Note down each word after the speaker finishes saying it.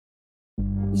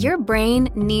Your brain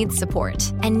needs support,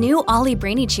 and new Ollie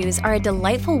Brainy Chews are a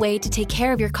delightful way to take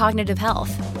care of your cognitive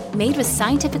health. Made with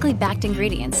scientifically backed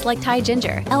ingredients like Thai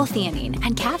ginger, L-theanine,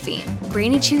 and caffeine,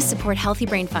 Brainy Chews support healthy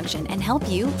brain function and help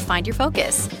you find your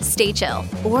focus, stay chill,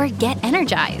 or get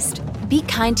energized. Be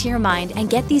kind to your mind and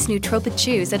get these nootropic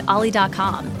chews at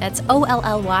ollie.com. That's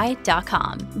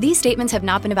OLLY.com. These statements have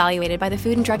not been evaluated by the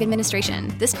Food and Drug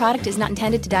Administration. This product is not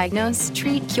intended to diagnose,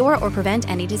 treat, cure, or prevent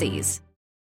any disease.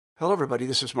 Hello, everybody.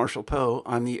 This is Marshall Poe.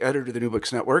 I'm the editor of the New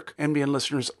Books Network. NBN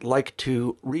listeners like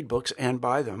to read books and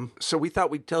buy them. So we thought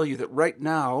we'd tell you that right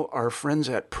now, our friends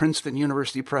at Princeton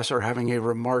University Press are having a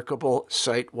remarkable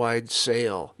site-wide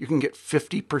sale. You can get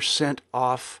 50%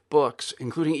 off books,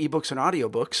 including ebooks and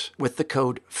audiobooks, with the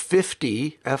code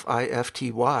 50,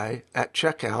 F-I-F-T-Y, at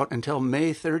checkout until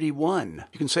May 31.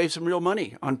 You can save some real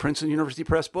money on Princeton University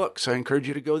Press books. I encourage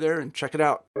you to go there and check it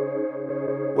out.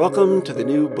 Welcome to the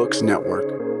New Books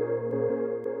Network.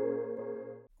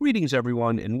 Greetings,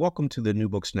 everyone, and welcome to the New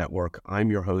Books Network.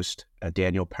 I'm your host,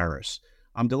 Daniel Paris.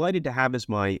 I'm delighted to have as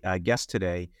my guest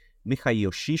today, Mikhail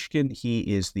Shishkin. He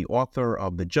is the author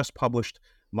of the just-published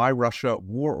My Russia,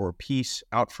 War or Peace,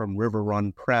 out from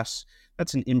RiverRun Press.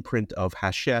 That's an imprint of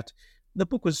Hachette. The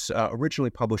book was originally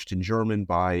published in German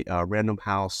by Random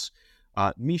House.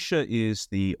 Misha is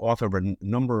the author of a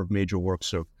number of major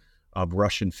works of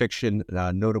Russian fiction,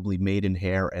 notably Maiden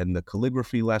Hair and The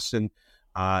Calligraphy Lesson.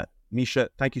 Misha,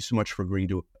 thank you so much for agreeing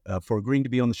to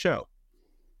be on the show.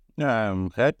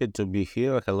 I'm happy to be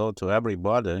here. Hello to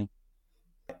everybody.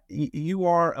 You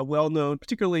are a well-known,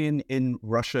 particularly in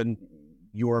Russia and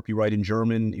Europe. You write in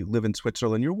German. You live in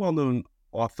Switzerland. You're a well-known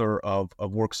author of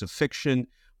works of fiction.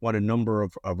 Won a number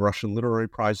of Russian literary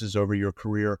prizes over your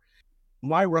career.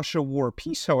 My Russia, War,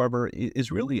 Peace, however,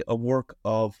 is really a work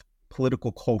of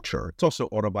political culture. It's also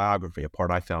autobiography, a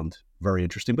part I found very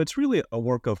interesting. But it's really a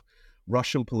work of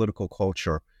Russian political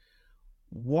culture.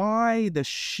 Why the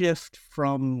shift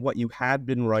from what you had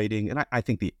been writing? And I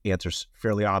think the answer's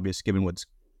fairly obvious given what's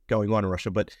going on in Russia,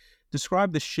 but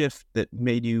describe the shift that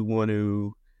made you want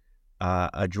to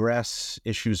address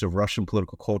issues of Russian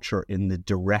political culture in the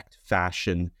direct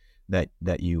fashion that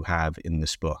you have in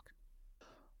this book.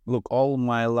 Look, all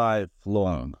my life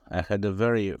long, I had a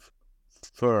very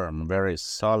firm, very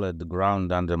solid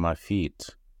ground under my feet,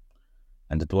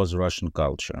 and it was Russian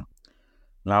culture.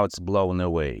 Now it's blown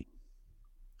away.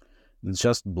 It's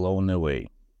just blown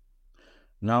away.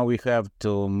 Now we have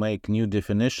to make new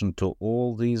definition to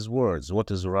all these words. What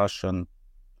is Russian?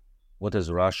 What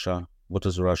is Russia? What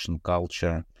is Russian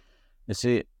culture? You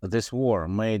see, this war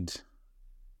made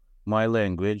my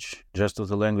language just to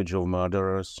the language of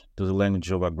murderers, to the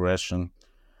language of aggression.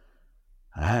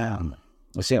 You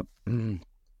see,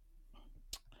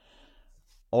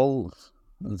 all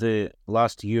the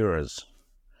last years,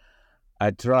 I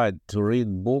tried to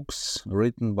read books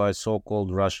written by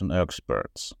so-called Russian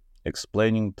experts,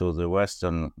 explaining to the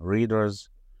Western readers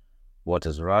what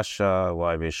is Russia,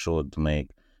 why we should make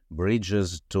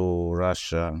bridges to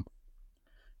Russia,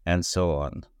 and so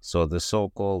on. So the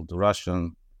so-called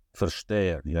Russian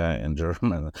Versteher, in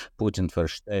German, Putin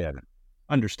Versteher.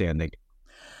 Understanding.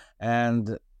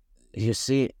 And you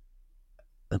see,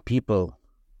 the people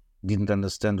didn't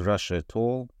understand Russia at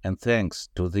all, and thanks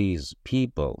to these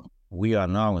people, we are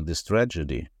now in this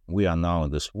tragedy. We are now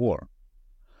in this war.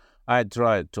 I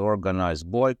tried to organize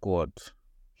boycott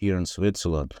here in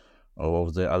Switzerland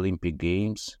of the Olympic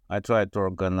Games. I tried to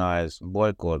organize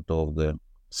boycott of the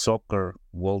soccer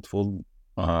World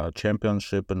Football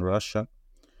Championship in Russia.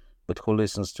 But who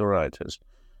listens to writers?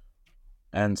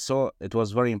 And so it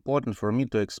was very important for me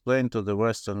to explain to the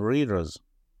Western readers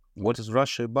what is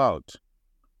Russia about,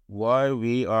 why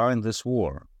we are in this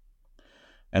war.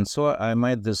 And so I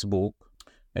made this book.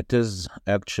 It is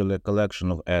actually a collection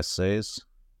of essays,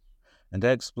 and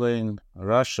I explain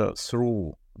Russia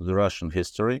through the Russian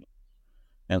history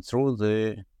and through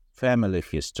the family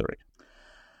history.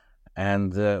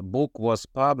 And the book was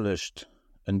published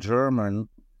in German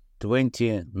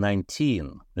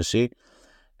 2019, you see,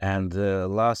 and the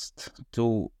last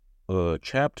two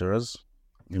chapters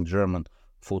in German,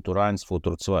 Futur 1,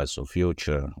 Futur 2, so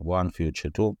Future 1, Future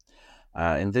 2,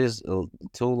 in these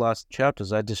two last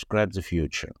chapters, I described the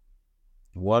future,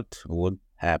 what would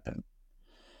happen.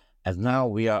 And now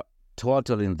we are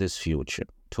totally in this future,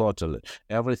 totally.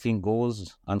 Everything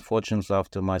goes, unfortunately,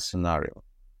 after my scenario.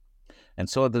 And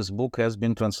so this book has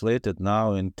been translated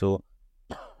now into,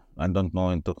 I don't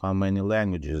know into how many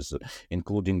languages,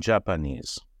 including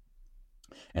Japanese.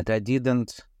 And I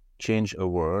didn't change a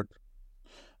word.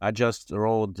 I just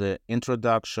wrote the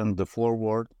introduction, the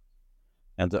foreword,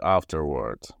 and the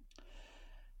afterword.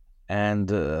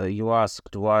 And you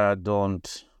asked why I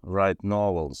don't write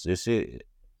novels. You see,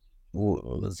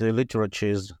 the literature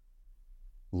is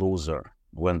loser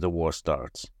when the war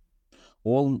starts.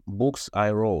 All books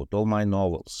I wrote, all my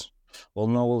novels, all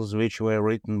novels which were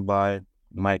written by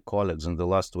my colleagues in the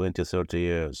last 20, 30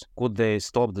 years, could they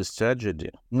stop this tragedy?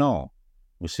 No.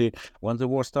 You see, when the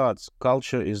war starts,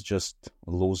 culture is just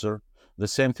loser. The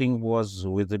same thing was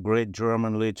with the great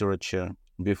German literature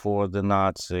before the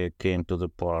Nazi came to the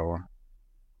power.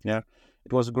 Yeah,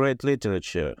 it was great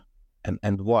literature.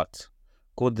 And what?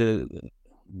 Could the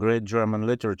great German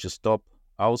literature stop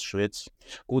Auschwitz?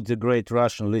 Could the great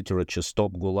Russian literature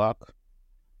stop Gulag?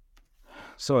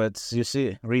 So it's, you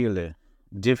see, really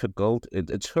difficult.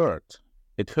 It hurt.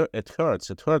 It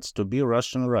hurts. It hurts to be a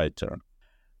Russian writer.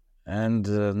 And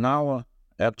now,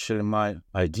 actually, my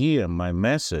idea, my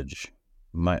message,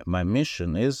 my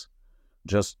mission is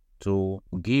just to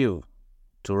give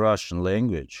to Russian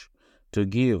language, to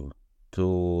give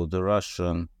to the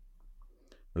Russian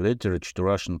literature, to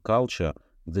Russian culture,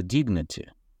 the dignity.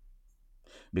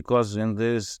 Because in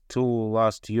these 2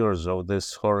 last years of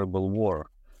this horrible war,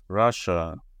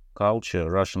 Russia culture,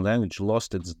 Russian language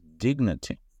lost its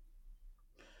dignity.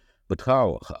 But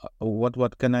how?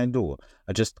 What can I do?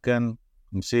 I just can,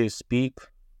 say, speak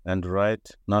and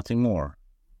write, nothing more.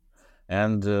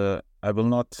 And I will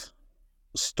not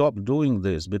stop doing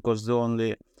this, because the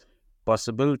only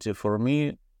possibility for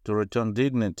me to return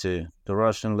dignity to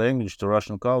Russian language, to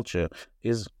Russian culture,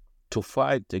 is to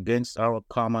fight against our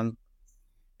common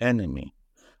enemy.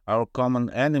 Our common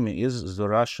enemy is the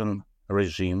Russian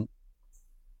regime.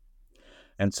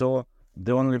 And so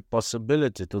the only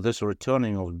possibility to this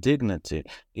returning of dignity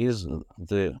is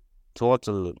the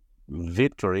total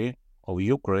victory of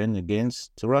Ukraine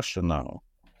against Russia now.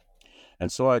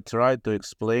 And so I try to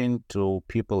explain to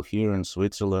people here in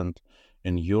Switzerland,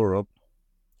 in Europe,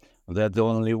 that the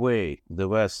only way the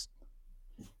West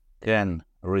can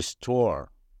restore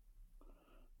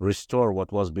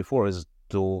what was before is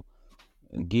to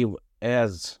give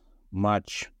as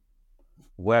much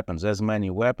weapons, as many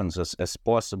weapons as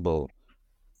possible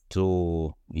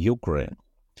to Ukraine.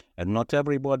 And not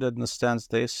everybody understands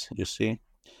this, you see.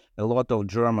 A lot of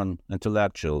German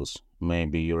intellectuals,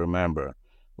 maybe you remember,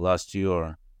 last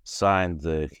year signed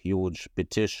the huge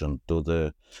petition to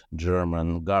the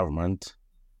German government.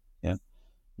 Yeah?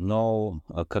 No,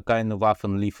 keine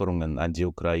Waffenlieferungen an die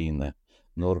Ukraine,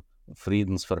 nur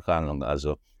Friedensverhandlungen,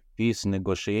 also peace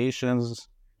negotiations,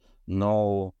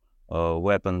 no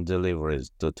weapon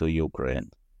deliveries to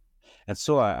Ukraine. And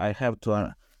so I have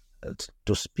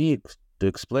to speak, to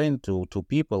explain to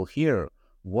people here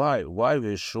why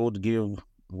we should give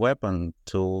weapon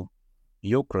to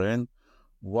Ukraine,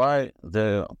 why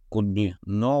there could be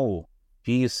no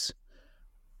peace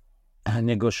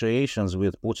negotiations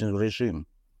with Putin regime.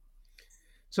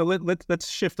 So let's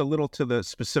shift a little to the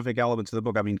specific elements of the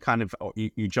book. I mean, kind of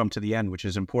you jump to the end, which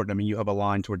is important. I mean, you have a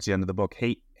line towards the end of the book: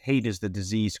 hate is the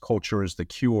disease, culture is the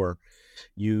cure.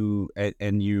 You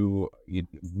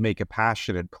make a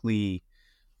passionate plea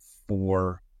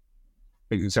for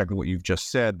exactly what you've just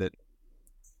said,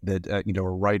 that a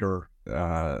writer,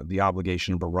 the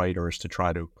obligation of a writer is to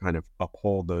try to kind of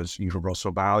uphold those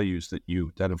universal values that you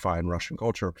identify in Russian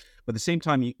culture. But at the same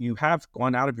time, you have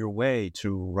gone out of your way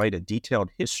to write a detailed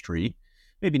history,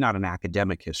 maybe not an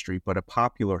academic history, but a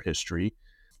popular history,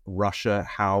 Russia,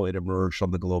 how it emerged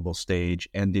on the global stage,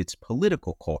 and its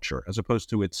political culture, as opposed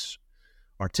to its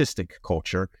artistic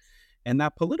culture. And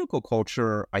that political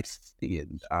culture,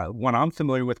 one I'm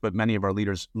familiar with, but many of our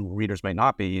readers may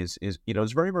not be, is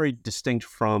it's very, very distinct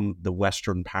from the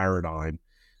Western paradigm,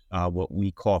 what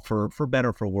we call, for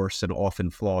better, for worse, and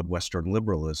often flawed Western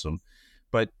liberalism.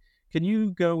 But can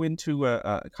you go into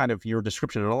a kind of your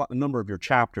description? A number of your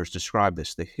chapters describe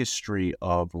this, the history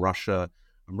of Russia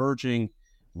emerging,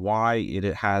 why it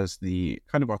has the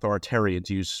kind of authoritarian,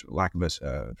 to use lack of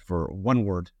a for one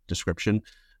word description,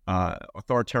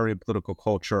 authoritarian political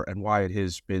culture, and why it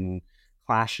has been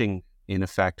clashing in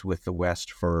effect with the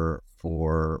West for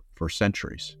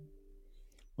centuries.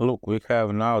 Look, we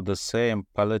have now the same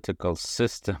political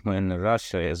system in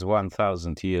Russia as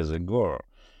 1,000 years ago,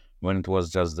 when it was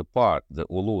just the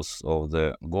ulus of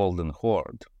the Golden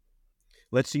Horde.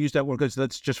 Let's use that word, because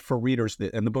that's just for readers,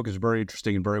 and the book is very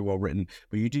interesting and very well written,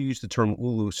 but you do use the term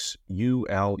ulus,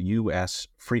 U-L-U-S,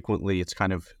 frequently. It's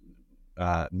kind of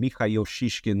Mikhail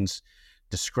Shishkin's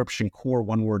description, core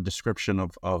one-word description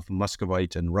of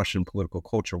Muscovite and Russian political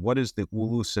culture. What is the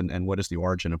ulus, and what is the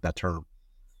origin of that term?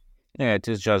 Yeah, it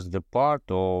is just the part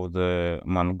of the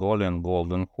Mongolian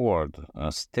Golden Horde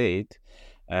state,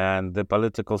 and the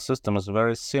political system is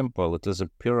very simple. It is a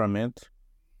pyramid,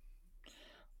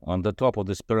 On the top of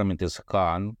this pyramid is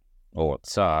Khan or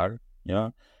Tsar, yeah,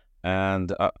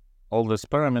 and all this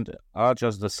pyramid are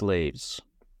just the slaves.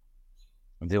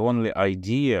 The only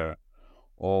idea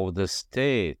of the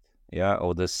state, yeah,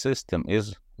 of the system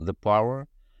is the power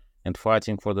and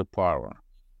fighting for the power.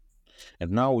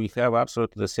 And now we have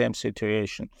absolutely the same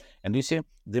situation. And you see,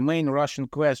 the main Russian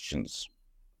questions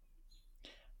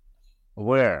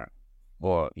were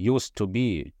or used to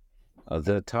be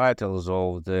the titles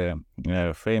of the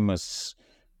famous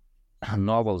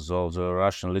novels of the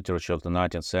Russian literature of the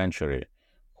 19th century.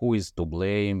 Who is to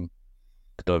blame?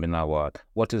 Кто виноват?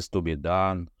 What is to be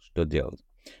done? Что делать?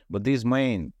 But these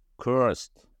main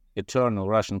cursed eternal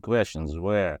Russian questions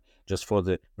were just for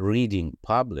the reading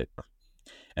public,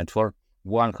 and for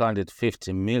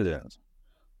 150 million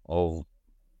of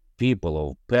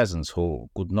people, of peasants who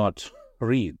could not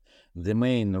read. The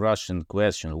main Russian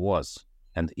question was,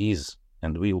 and is,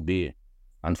 and will be,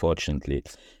 unfortunately,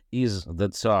 is the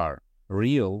Tsar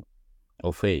real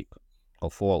or fake or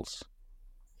false?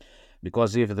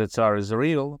 Because if the Tsar is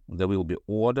real, there will be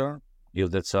order.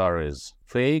 If the Tsar is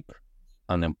fake,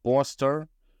 an imposter,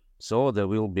 so there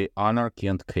will be anarchy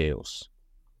and chaos.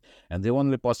 And the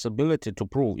only possibility to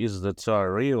prove is the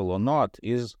Tsar real or not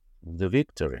is the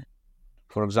victory.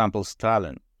 For example,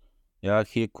 Stalin, yeah,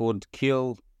 he could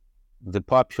kill the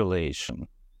population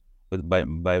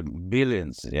by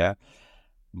billions, yeah,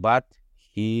 but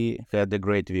he had a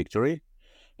great victory,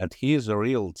 and he is a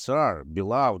real Tsar,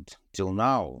 beloved till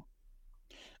now.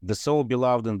 The so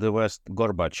beloved in the West,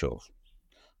 Gorbachev,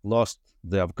 lost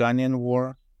the Afghan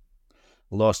war,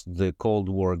 lost the Cold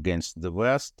War against the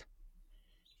West.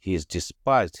 He is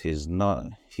despised.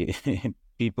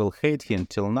 People hate him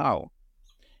till now.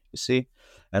 You see,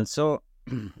 and so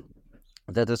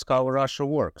that is how Russia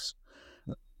works.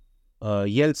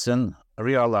 Yeltsin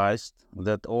realized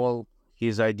that all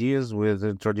his ideas with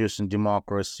introducing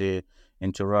democracy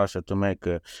into Russia to make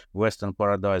a Western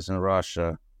paradise in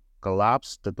Russia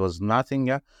collapsed. That was nothing,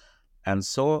 yeah? And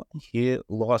so he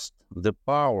lost the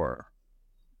power.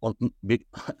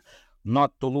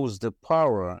 Not to lose the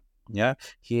power, yeah,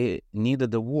 he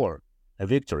needed a war, a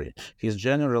victory. His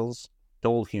generals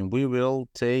told him, we will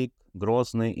take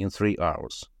Grozny in 3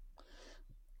 hours.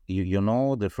 You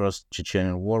know, the first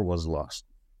Chechen war was lost,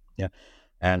 yeah,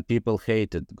 and people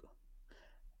hated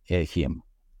him.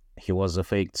 He was a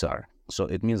fake Tsar. So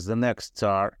it means the next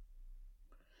Tsar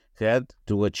had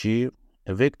to achieve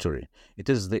a victory. It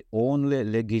is the only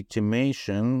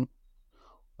legitimation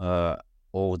of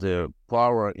the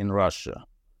power in Russia,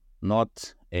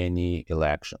 not any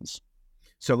elections.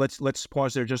 So let's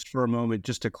pause there just for a moment,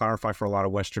 just to clarify for a lot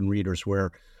of Western readers,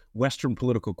 where Western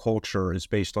political culture is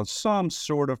based on some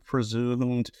sort of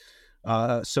presumed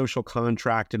social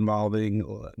contract involving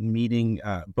meeting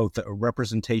both the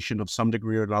representation of some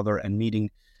degree or another and meeting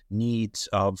needs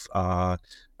of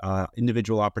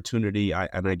individual opportunity.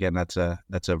 And again, that's a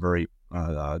very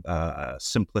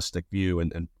simplistic view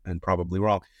and probably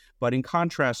wrong. But in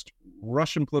contrast,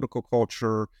 Russian political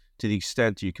culture, to the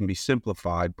extent you can be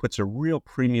simplified, puts a real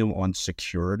premium on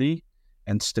security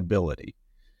and stability.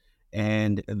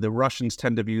 And the Russians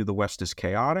tend to view the West as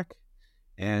chaotic,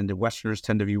 and the Westerners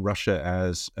tend to view Russia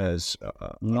as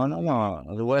No.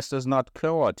 The West is not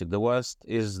chaotic. The West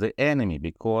is the enemy,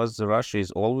 because Russia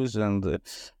is always in the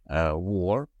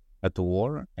war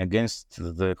against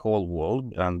the whole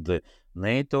world, and the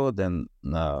NATO, then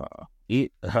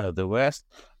the West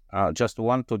just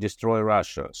want to destroy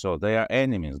Russia. So they are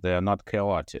enemies. They are not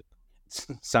chaotic. It's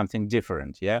something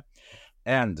different, yeah.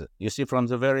 And you see, from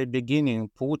the very beginning,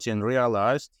 Putin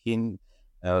realized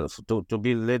to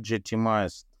be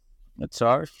legitimized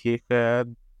Tsar, he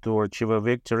had to achieve a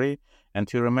victory.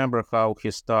 And you remember how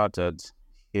he started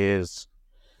his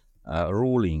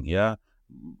ruling, yeah,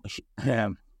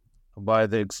 by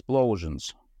the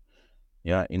explosions,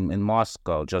 yeah, in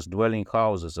Moscow, just dwelling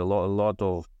houses. A lot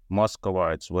of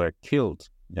Muscovites were killed,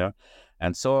 yeah,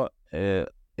 and so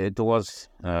it was.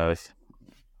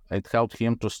 It helped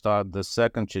him to start the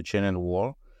Second Chechen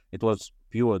War. It was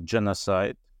pure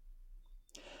genocide.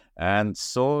 And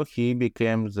so he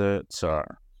became the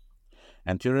Tsar.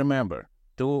 And you remember,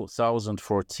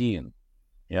 2014,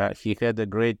 yeah, he had a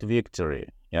great victory.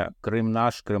 Yeah, Krym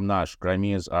nash,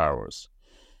 Crimea is ours.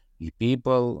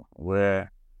 People were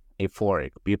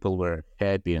euphoric. People were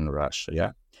happy in Russia,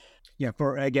 yeah? Yeah,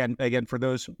 for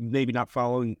those maybe not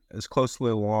following as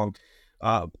closely along,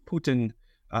 Putin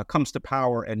comes to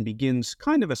power and begins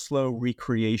kind of a slow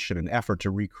recreation, an effort to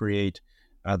recreate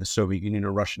the Soviet Union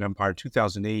or Russian Empire.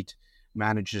 2008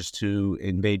 manages to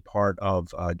invade part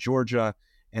of Georgia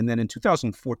And then in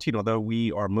 2014, although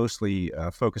we are mostly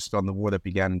focused on the war that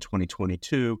began in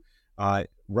 2022,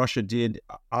 Russia did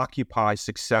occupy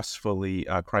successfully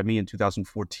Crimea in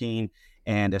 2014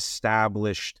 and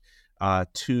established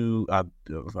two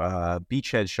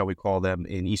beachheads, shall we call them,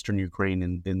 in eastern Ukraine,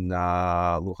 in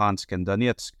Luhansk and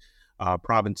Donetsk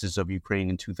provinces of Ukraine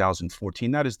in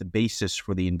 2014. That is the basis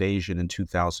for the invasion in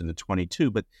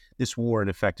 2022. But this war, in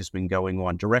effect, has been going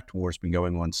on, direct war has been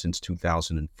going on since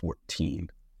 2014.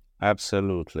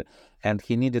 Absolutely. And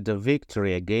he needed a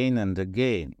victory again and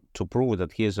again to prove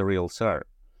that he is a real Tsar.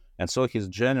 And so his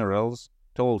generals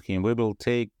told him, we will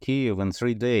take Kiev in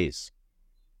 3 days.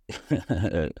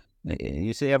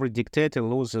 You see, every dictator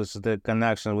loses the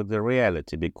connection with the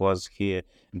reality because he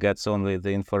gets only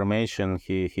the information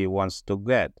he wants to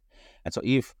get. And so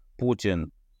if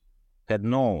Putin had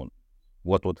known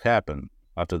what would happen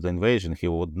after the invasion, he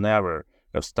would never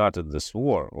have started this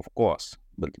war, of course,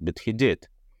 but he did.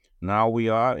 Now we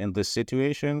are in this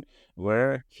situation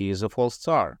where he is a false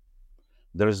Tsar.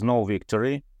 There is no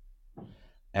victory,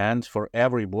 and for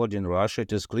everybody in Russia,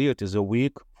 it is clear it is a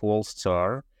weak, false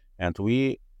Tsar, and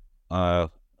we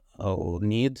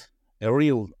need a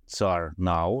real Tsar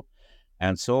now.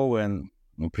 And so when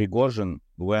Prigozhin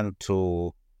went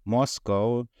to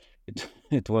Moscow,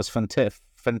 it was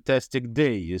fantastic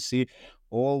day. You see,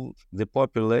 all the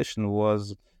population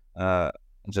was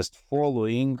just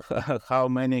following how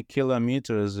many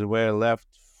kilometers were left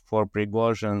for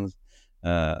Prigozhin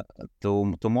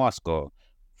to Moscow.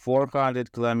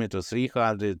 400 kilometers,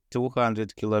 300,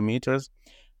 200 kilometers.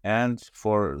 And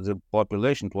for the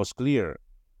population, it was clear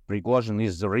Prigozhin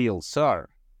is the real Tsar.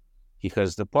 He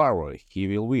has the power. He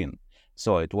will win.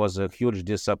 So it was a huge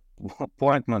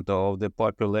disappointment of the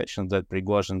population that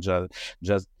Prigozhin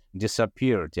just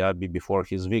disappeared before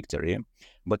his victory.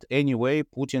 But anyway,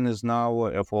 Putin is now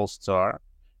a false Tsar.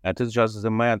 And it's just a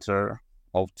matter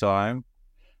of time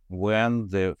when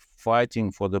the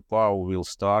fighting for the power will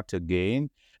start again.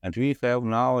 And we have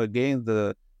now again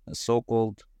the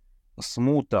so-called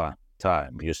Smuta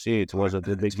time. You see, it was at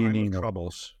the beginning of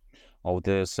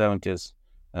the 17th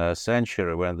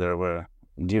century when there were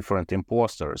different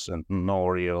imposters and no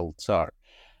real Tsar.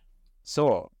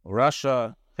 So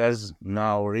Russia has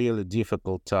now really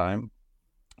difficult time.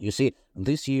 You see,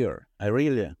 this year I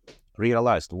really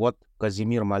realized what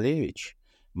Kazimir Malevich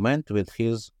meant with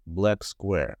his black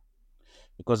square.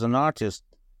 Because an artist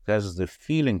has the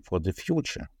feeling for the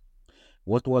future.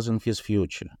 What was in his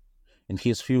future? In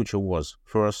his future was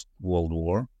First World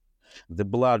War, the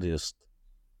bloodiest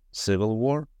civil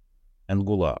war, and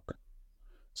Gulag.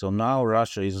 So now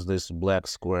Russia is this black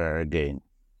square again.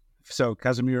 So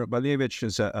Kazimir Malevich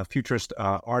is a futurist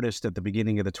artist at the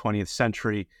beginning of the 20th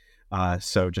century.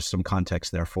 So just some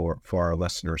context there for our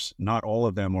listeners. Not all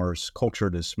of them are as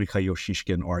cultured as Mikhail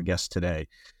Shishkin, our guest today.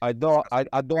 I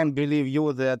don't believe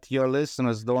you that your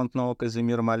listeners don't know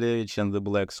Kazimir Malevich and the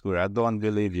Black Square. I don't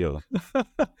believe you.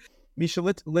 Misha,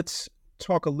 let's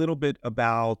talk a little bit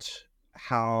about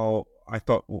how I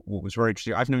thought what was very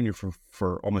interesting. I've known you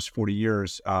for almost 40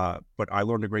 years, but I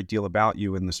learned a great deal about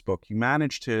you in this book. You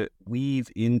managed to weave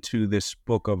into this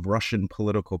book of Russian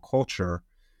political culture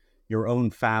your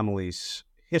own family's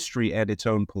history and its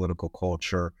own political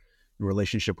culture, your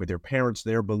relationship with your parents,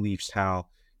 their beliefs, how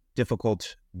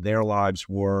difficult their lives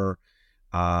were,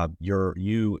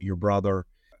 your brother.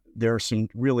 There are some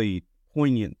really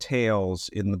poignant tales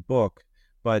in the book,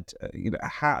 but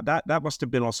that must have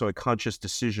been also a conscious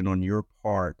decision on your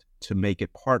part to make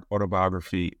it part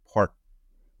autobiography, part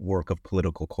work of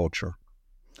political culture.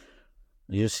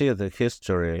 You see, the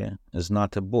history is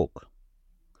not a book.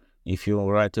 If you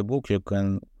write a book, you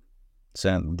can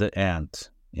send the end,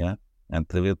 and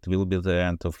it will be the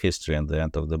end of history and the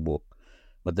end of the book.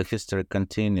 But the history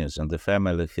continues, and the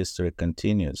family history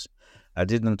continues. I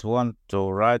didn't want to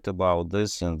write about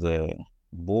this in the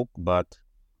book, but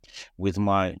with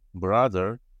my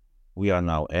brother, we are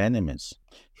now enemies.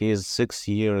 He is 6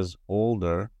 years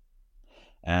older,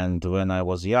 and when I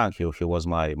was young, he was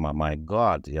my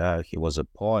god. He was a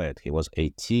poet. He was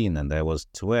 18, and I was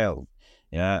 12.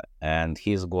 And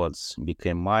his gods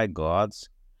became my gods,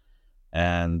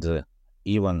 and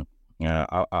even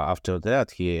after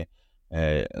that, he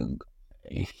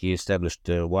established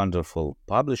a wonderful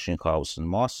publishing house in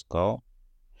Moscow,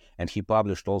 and he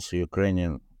published also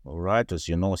Ukrainian writers,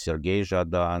 Sergei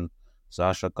Zhadan,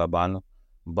 Sasha Kaban.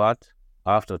 But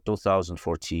after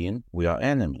 2014, we are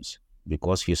enemies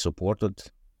because he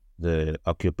supported the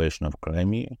occupation of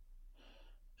Crimea,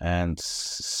 and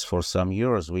for some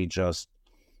years we just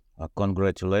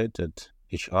congratulated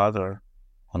each other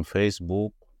on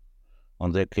Facebook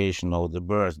on the occasion of the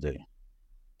birthday.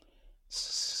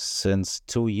 since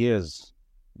 2 years,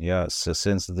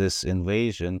 since this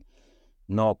invasion,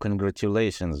 no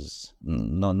congratulations,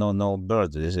 no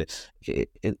birthdays.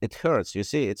 It hurts. You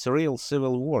see, it's a real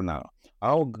civil war now.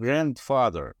 Our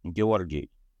grandfather, Georgy,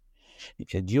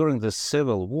 during the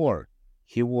civil war,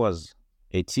 he was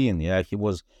 18. He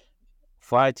was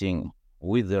fighting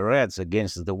with the Reds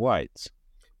against the Whites.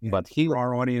 Yeah, but he, for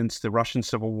our audience, the Russian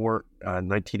Civil War,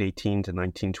 1918 to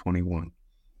 1921.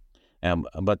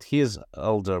 But his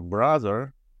elder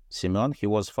brother, Semyon, he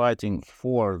was fighting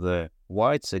for the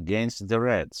Whites against the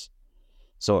Reds.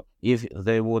 So if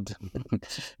they would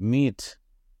meet,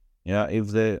 if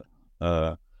they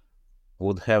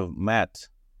would have met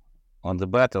on the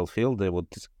battlefield, they would,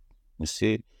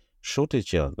 shoot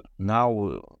each other.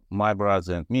 Now, my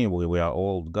brother and me, we are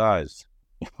old guys.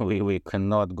 we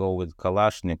cannot go with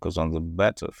Kalashnikovs on the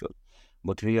battlefield,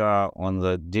 but we are on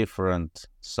the different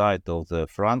side of the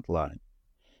front line.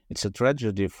 It's a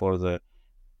tragedy for the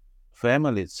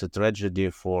family. It's a tragedy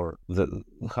for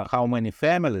how many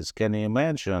families, can you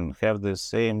imagine, have the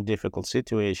same difficult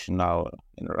situation now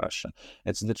in Russia.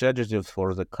 It's the tragedy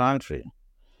for the country,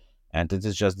 and it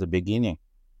is just the beginning.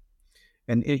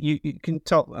 And you can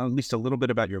tell at least a little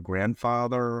bit about your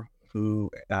grandfather,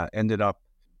 who ended up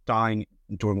dying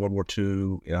during World War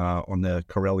II on the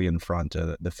Karelian front,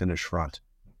 the Finnish front.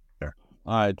 There.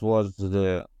 It was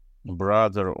the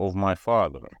brother of my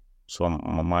father, so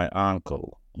my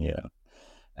uncle.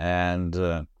 And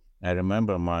I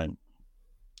remember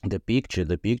the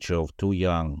picture of two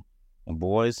young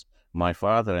boys, my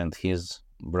father and his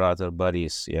brother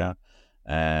Boris,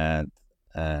 and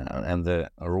the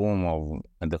room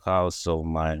in the house of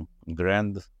my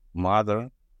grandmother.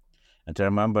 And I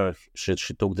remember she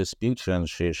took this picture and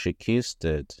she kissed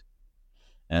it,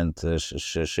 and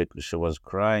she was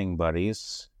crying,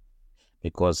 Boris,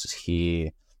 because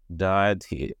he died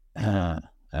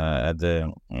at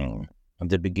the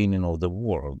beginning of the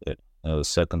war, the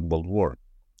Second World War.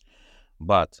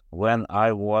 But when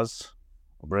I was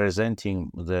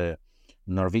presenting the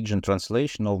Norwegian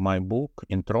translation of my book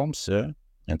in Tromsø,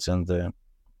 it's in the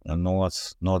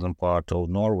northern part of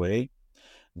Norway,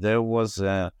 there was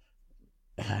a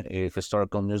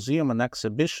historical museum, an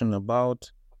exhibition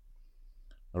about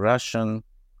Russian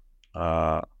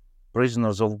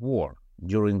prisoners of war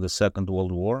during the Second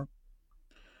World War.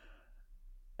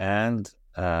 And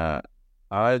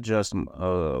I just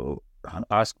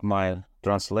asked my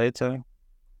translator,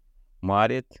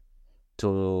 Marit,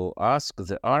 to ask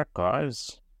the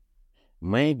archives.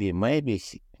 Maybe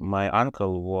my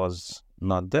uncle was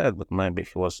not dead, but maybe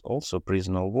he was also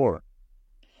prisoner of war.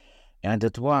 And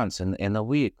at once, in a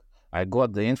week, I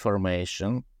got the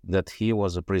information that he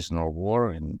was a prisoner of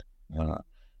war in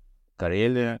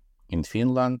Karelia, in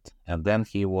Finland, and then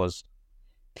he was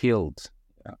killed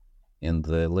in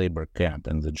the labor camp,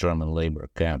 in the German labor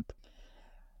camp.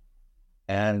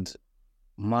 And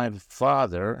my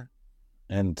father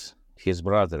and his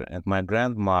brother and my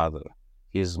grandmother,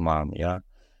 his mom,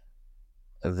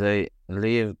 they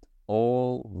lived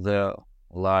all their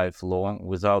life long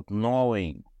without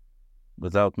knowing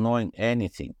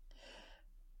anything.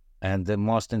 And the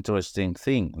most interesting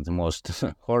thing, the most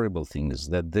horrible thing, is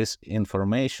that this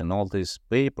information, all these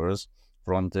papers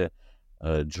from the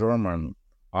German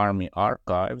army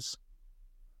archives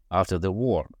after the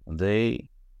war, they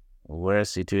were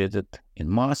situated in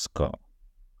Moscow.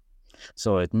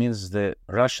 So it means the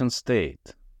Russian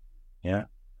state, the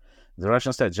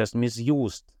Russian state just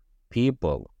misused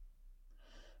people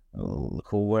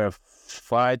who were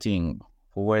fighting,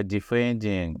 who were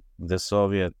defending the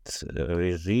Soviet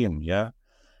regime,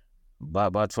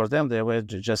 but for them they were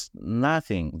just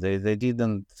nothing. They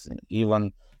didn't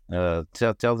even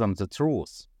tell them the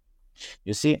truth.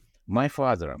 You see, my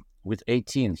father, with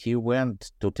 18, he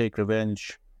went to take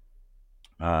revenge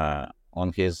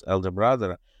on his elder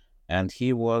brother, and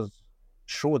he was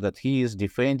sure that he is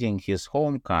defending his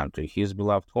home country, his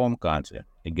beloved home country,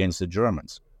 against the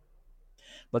Germans.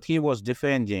 But he was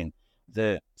defending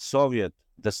the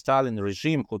Stalin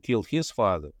regime, who killed his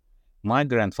father, my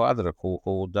grandfather,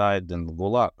 who died in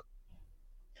Gulag.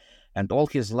 And all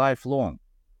his life long,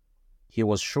 he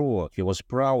was sure, he was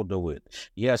proud of it.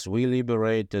 Yes, we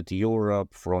liberated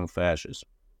Europe from fascism.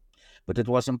 But it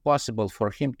was impossible for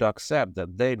him to accept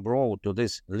that they brought to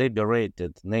these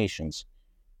liberated nations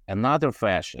another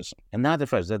fascism,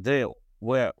 that they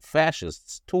were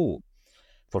fascists too.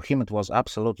 For him, it was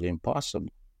absolutely impossible.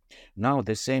 Now,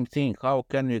 the same thing, how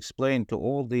can you explain to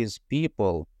all these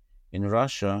people in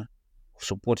Russia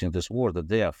supporting this war that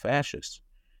they are fascists?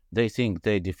 They think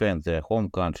they defend their home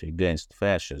country against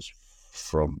fascists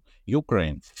from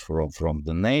Ukraine, from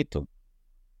the NATO.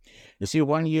 You see,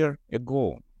 1 year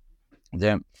ago,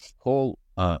 the whole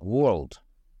world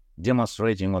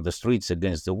demonstrating on the streets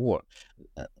against the war.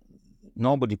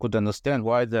 Nobody could understand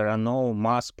why there are no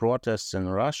mass protests in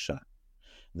Russia.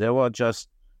 There were just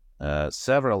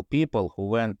several people who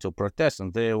went to protest,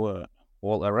 and they were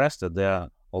all arrested. They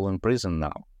are all in prison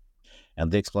now.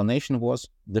 And the explanation was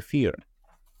the fear.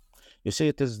 You see,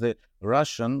 it is the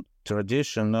Russian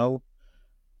traditional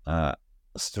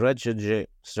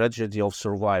strategy of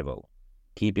survival,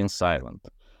 keeping silent.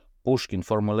 Pushkin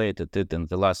formulated it in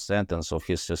the last sentence of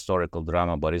his historical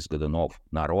drama Boris Godunov,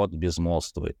 "Народ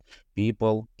безмолвствует."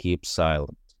 People keep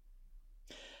silent.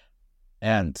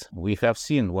 And we have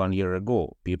seen 1 year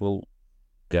ago, people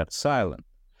kept silent.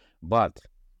 But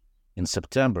in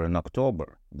September and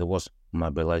October, there was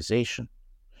mobilization.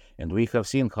 And we have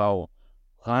seen how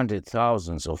hundreds of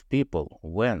thousands of people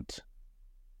went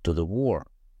to the war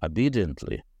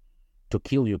obediently to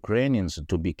kill Ukrainians,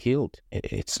 to be killed.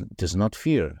 It is not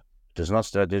fear. It is not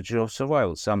strategy of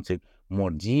survival. Something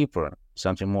more deeper,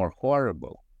 something more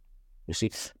horrible. You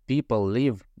see, people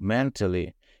live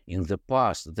mentally in the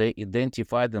past. They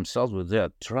identify themselves with their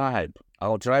tribe.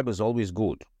 Our tribe is always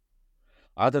good.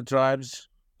 Other tribes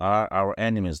are our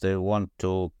enemies. They want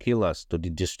to kill us, to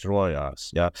destroy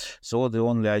us. Yeah. So the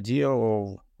only idea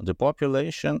of the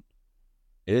population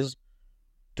is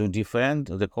to defend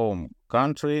the home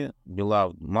country,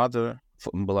 beloved mother,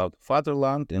 beloved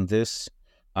fatherland in this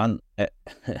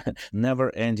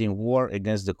never-ending war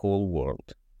against the whole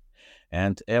world.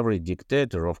 And every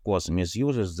dictator, of course,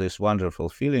 misuses this wonderful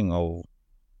feeling of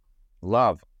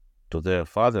love to their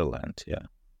fatherland. Yeah.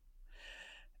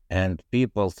 And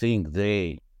people think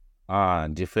they are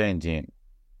defending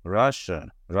Russia,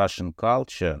 Russian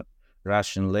culture,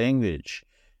 Russian language.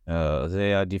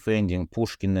 They are defending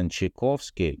Pushkin and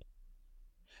Tchaikovsky.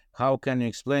 How can you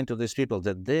explain to these people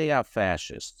that they are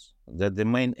fascists, that the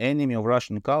main enemy of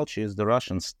Russian culture is the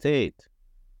Russian state?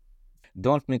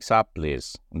 Don't mix up,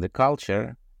 please, the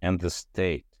culture and the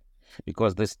state.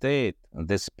 Because the state,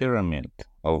 this pyramid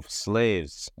of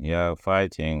slaves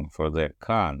fighting for their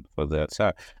Khan, for their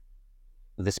Tsar,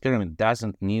 this pyramid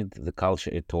doesn't need the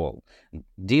culture at all.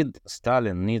 Did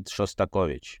Stalin need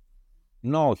Shostakovich?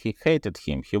 No, he hated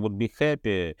him. He would be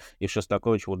happy if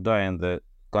Shostakovich would die in the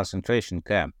concentration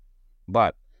camp.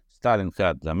 But Stalin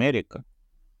had America.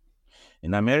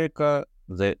 In America,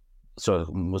 after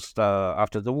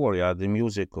the war, the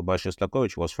music by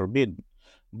Shostakovich was forbidden.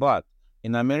 But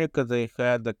in America, they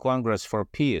had the Congress for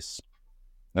Peace.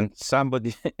 And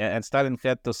Stalin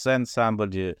had to send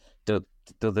somebody to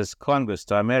this Congress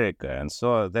to America. And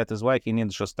so that is why he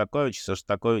needed Shostakovich.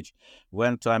 Shostakovich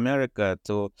went to America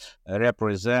to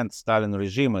represent Stalin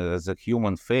regime as a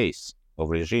human face of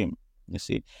regime. You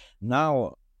see,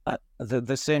 now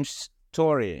the same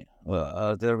story.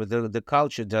 The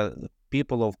culture, the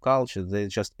people of culture, they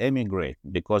just emigrate,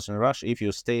 because in Russia, if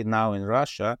you stay now in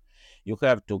Russia, you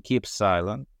have to keep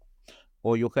silent,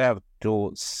 or you have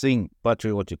to sing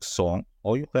patriotic song,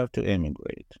 or you have to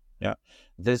emigrate. Yeah,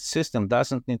 the system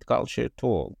doesn't need culture at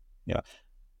all. Yeah,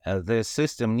 the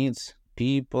system needs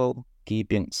people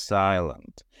keeping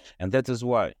silent, and that is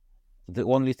why the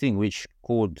only thing which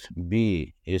could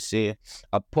be,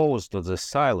 opposed to the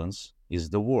silence is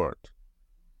the word,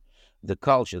 the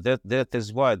culture. That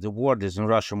is why the word is in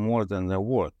Russia more than a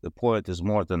word. The poet is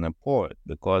more than a poet,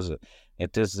 because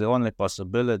it is the only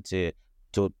possibility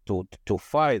to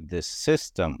fight this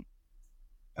system.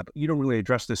 You don't really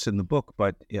address this in the book,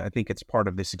 but I think it's part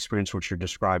of this experience which you're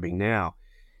describing now,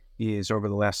 is over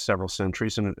the last several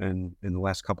centuries and in the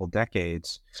last couple of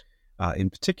decades, in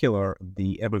particular,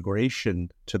 the emigration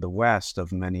to the West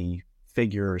of many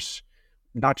figures,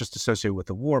 not just associated with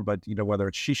the war, but, whether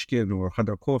it's Shishkin or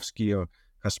Khodorkovsky or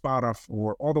Kasparov,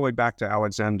 or all the way back to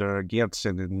Alexander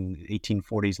Gertsin in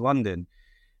 1840s London.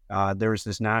 There's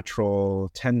this natural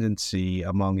tendency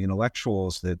among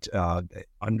intellectuals that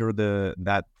under the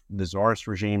czarist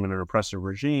regime and an oppressive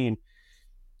regime,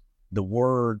 the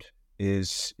word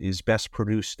is best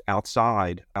produced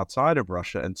outside of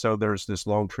Russia, and so there's this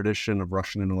long tradition of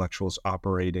Russian intellectuals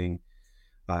operating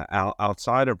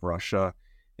outside of Russia,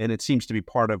 and it seems to be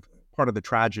part of the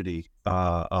tragedy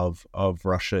of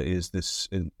Russia is this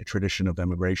tradition of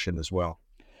emigration as well.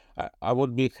 I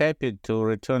would be happy to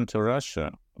return to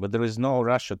Russia, but there is no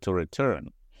Russia to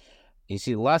return. You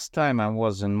see, last time I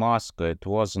was in Moscow, it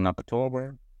was in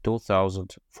October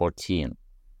 2014.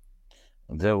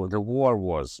 The war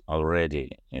was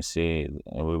already,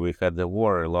 we had the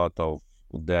war, a lot of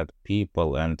dead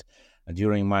people, and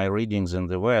during my readings in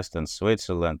the West, in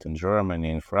Switzerland, in Germany,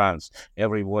 in France,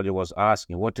 everybody was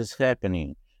asking, what is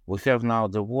happening? We have now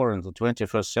the war in the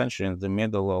 21st century in the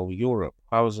middle of Europe.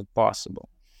 How is it possible?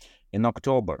 In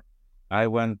October, I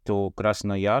went to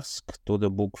Krasnoyarsk to the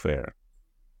book fair.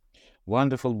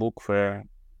 Wonderful book fair,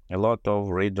 a lot of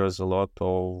readers, a lot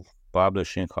of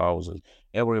publishing houses.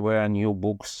 Everywhere new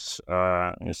books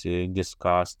are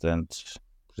discussed and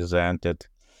presented.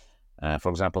 For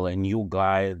example, a new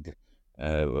guide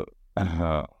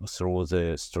through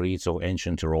the streets of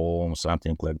ancient Rome,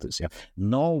 something like this. Yeah.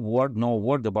 No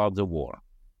word about the war.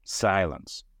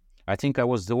 Silence. I think I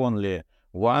was the only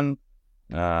one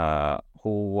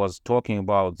who was talking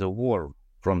about the war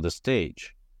from the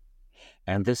stage.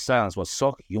 And this silence was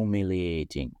so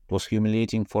humiliating. It was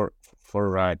humiliating for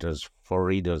writers, for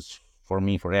readers, for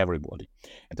me, for everybody.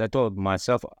 And I told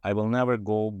myself, I will never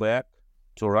go back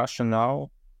to Russia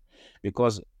now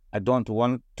because I don't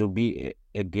want to be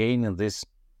again in this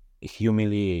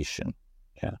humiliation.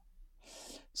 Yeah.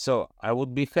 So I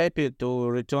would be happy to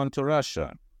return to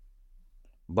Russia,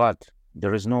 but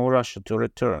there is no Russia to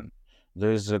return.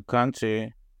 There is a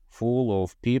country full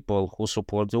of people who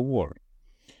support the war.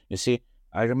 You see,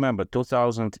 I remember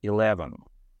 2011,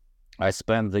 I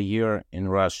spent the year in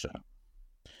Russia.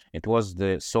 It was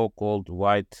the so-called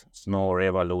White Snow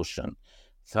Revolution.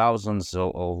 Thousands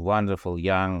of wonderful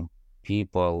young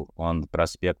people on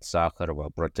Prospect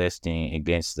Sakharova protesting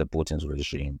against the Putin's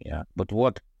regime. Yeah, but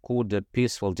what could the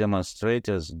peaceful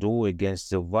demonstrators do against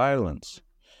the violence?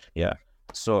 Yeah.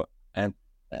 So, and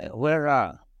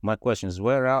my question is,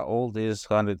 where are all these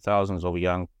 100,000s of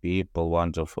young people,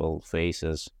 wonderful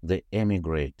faces? They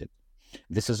emigrated.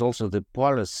 This is also the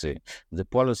policy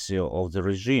of the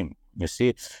regime. You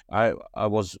see, I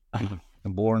was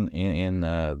born in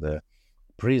the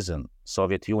prison,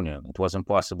 Soviet Union. It was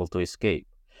impossible to escape.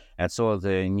 And so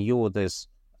they knew this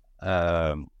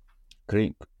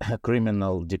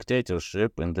criminal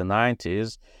dictatorship in the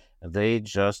 90s. They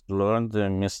just learned the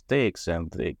mistakes and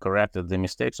they corrected the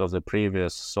mistakes of the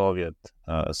previous Soviet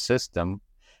system.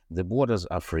 The borders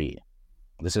are free.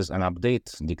 This is an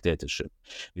update dictatorship.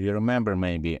 You remember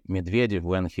maybe Medvedev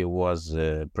when he was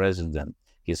president,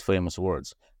 his famous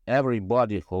words,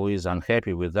 everybody who is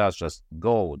unhappy with us, just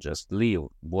go, just leave,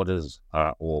 borders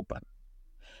are open.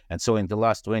 And so in the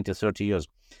last 20, 30 years,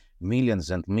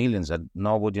 millions and millions, and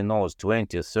nobody knows,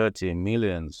 20, 30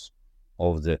 millions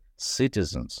of the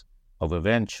citizens of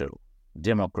eventual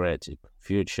democratic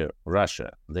future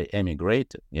Russia, they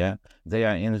emigrated, yeah? They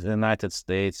are in the United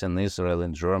States and Israel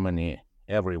and Germany,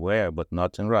 everywhere, but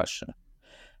not in Russia.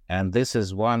 And this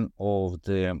is one of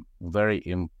the very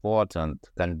important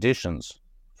conditions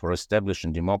for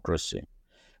establishing democracy,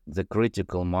 the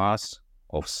critical mass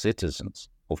of citizens,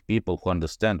 of people who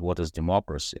understand what is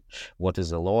democracy, what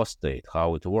is a law state,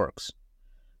 how it works.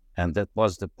 And that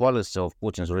was the policy of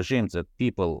Putin's regime, that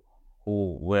people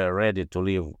who were ready to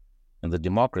live in the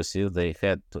democracy, they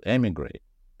had to emigrate,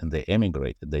 and they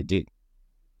emigrated, they did.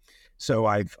 So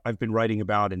I've been writing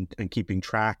about and keeping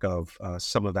track of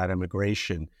some of that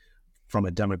immigration from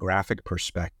a demographic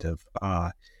perspective,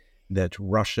 that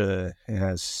Russia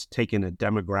has taken a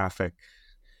demographic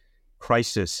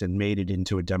crisis and made it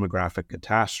into a demographic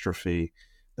catastrophe.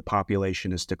 The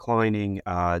population is declining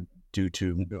due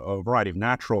to a variety of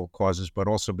natural causes, but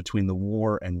also between the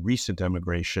war and recent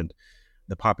immigration,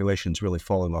 the population is really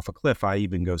falling off a cliff. I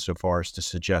even go so far as to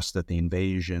suggest that the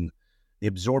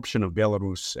absorption of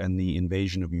Belarus and the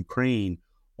invasion of Ukraine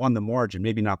on the margin,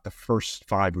 maybe not the first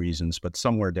 5 reasons, but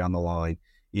somewhere down the line,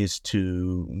 is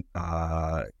to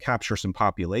capture some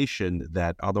population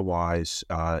that otherwise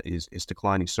is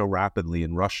declining so rapidly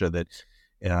in Russia that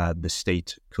the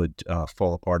state could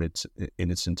fall apart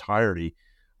in its entirety.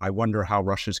 I wonder how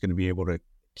Russia is going to be able to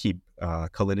keep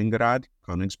Kaliningrad,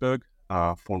 Königsberg,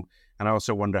 and I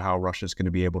also wonder how Russia is going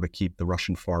to be able to keep the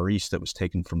Russian Far East that was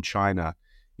taken from China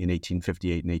in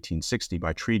 1858 and 1860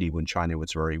 by treaty when China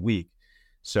was very weak.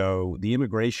 So the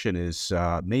immigration is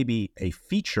maybe a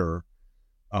feature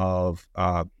of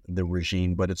the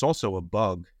regime, but it's also a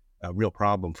bug, a real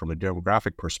problem from a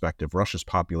demographic perspective. Russia's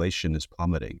population is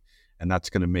plummeting, and that's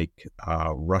going to make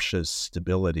Russia's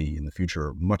stability in the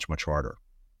future much, much harder.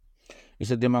 It's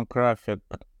a demographic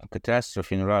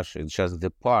catastrophe in Russia. It's just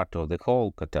the part of the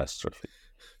whole catastrophe.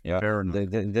 Yeah,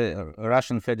 the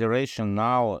Russian Federation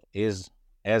now is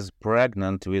as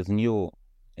pregnant with new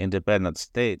independent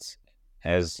states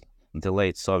as the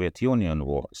late Soviet Union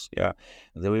was. Yeah,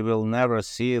 we will never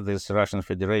see this Russian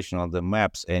Federation on the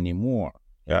maps anymore.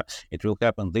 Yeah, it will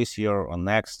happen this year or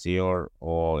next year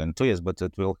or in 2 years, but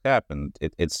it will happen.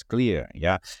 It's clear.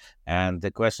 Yeah, and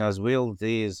the question is, will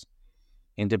these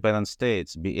independent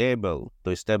states be able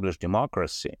to establish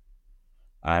democracy?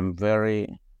 I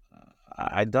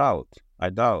doubt. I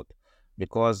doubt,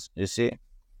 because you see,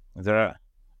 there are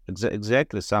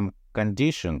exactly some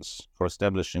conditions for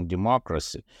establishing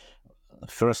democracy.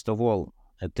 First of all,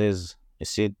 it is, you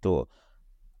see, to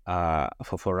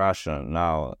for Russia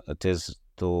now, it is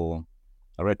to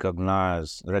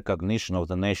recognition of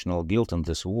the national guilt in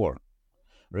this war,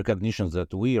 recognition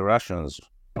that we Russians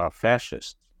are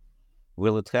fascists.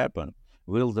 Will it happen?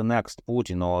 Will the next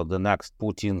Putin or the next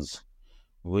Putins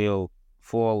will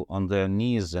fall on their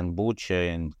knees in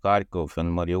Bucha, in Kharkov,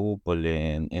 and Mariupol,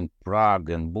 in Prague,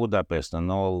 and Budapest,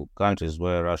 and all countries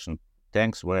where Russian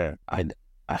tanks were? I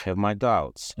have my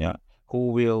doubts. Yeah,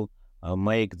 who will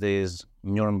make these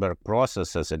Nuremberg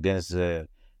processes against the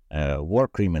war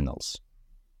criminals?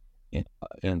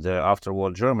 In the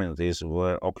after-war Germany, these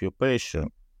were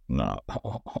occupation. No,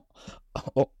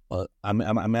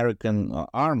 American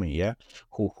army. Yeah,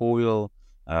 who will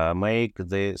make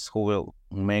this? Who will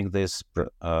make these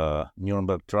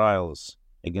Nuremberg trials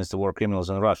against the war criminals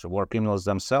in Russia? War criminals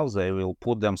themselves, they will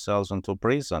put themselves into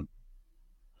prison.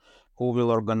 Who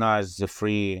will organize the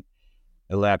free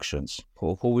elections?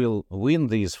 Who will win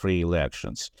these free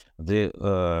elections? The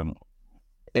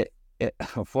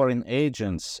foreign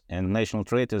agents and national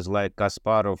traitors like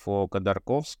Kasparov or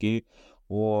Khodorkovsky,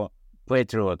 or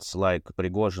patriots like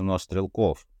Prigozhin or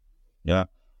Strelkov. Yeah,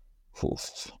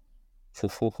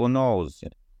 who knows?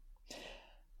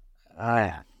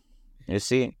 You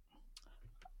see,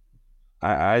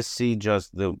 I see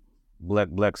just the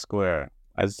black square.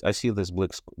 I see this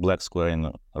black square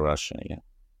in Russia. Yeah.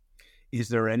 Is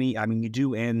there any? I mean, you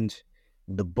do end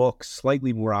the book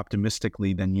slightly more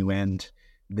optimistically than you end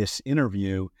this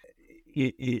interview.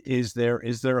 Is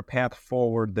there a path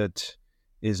forward that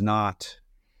is not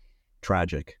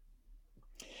tragic?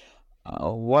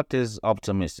 What is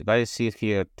optimistic? I see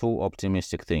here two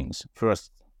optimistic things.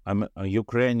 First,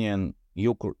 Ukraine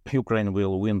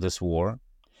will win this war,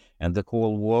 and the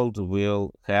whole world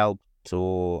will help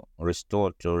to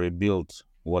restore, to rebuild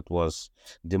what was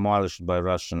demolished by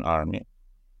Russian army.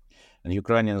 And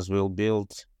Ukrainians will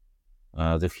build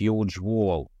the huge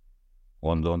wall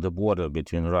on the border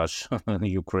between Russia and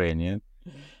Ukraine.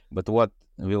 But what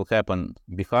will happen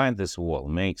behind this wall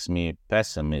makes me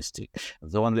pessimistic.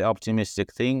 The only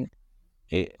optimistic thing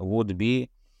would be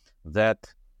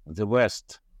that the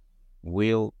West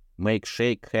will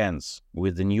shake hands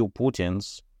with the new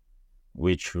Putins,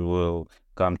 which will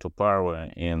come to power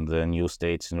in the new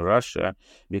states in Russia,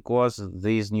 because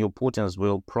these new Putins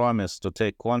will promise to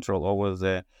take control over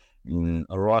the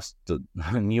rusted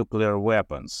nuclear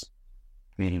weapons.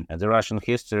 And the Russian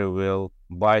history will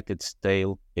bite its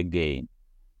tail again.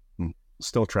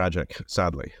 Still tragic,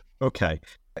 sadly. Okay.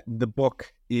 The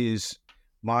book is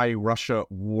My Russia,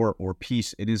 War or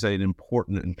Peace. It is an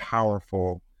important and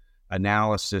powerful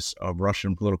analysis of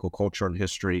Russian political culture and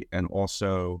history, and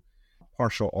also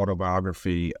partial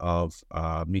autobiography of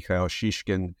Mikhail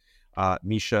Shishkin.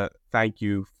 Misha, thank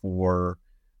you for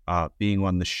being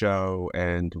on the show,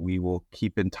 and we will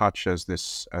keep in touch as the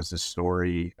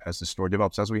story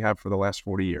develops, as we have for the last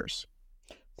 40 years.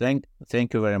 Thank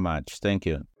you very much. Thank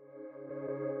you.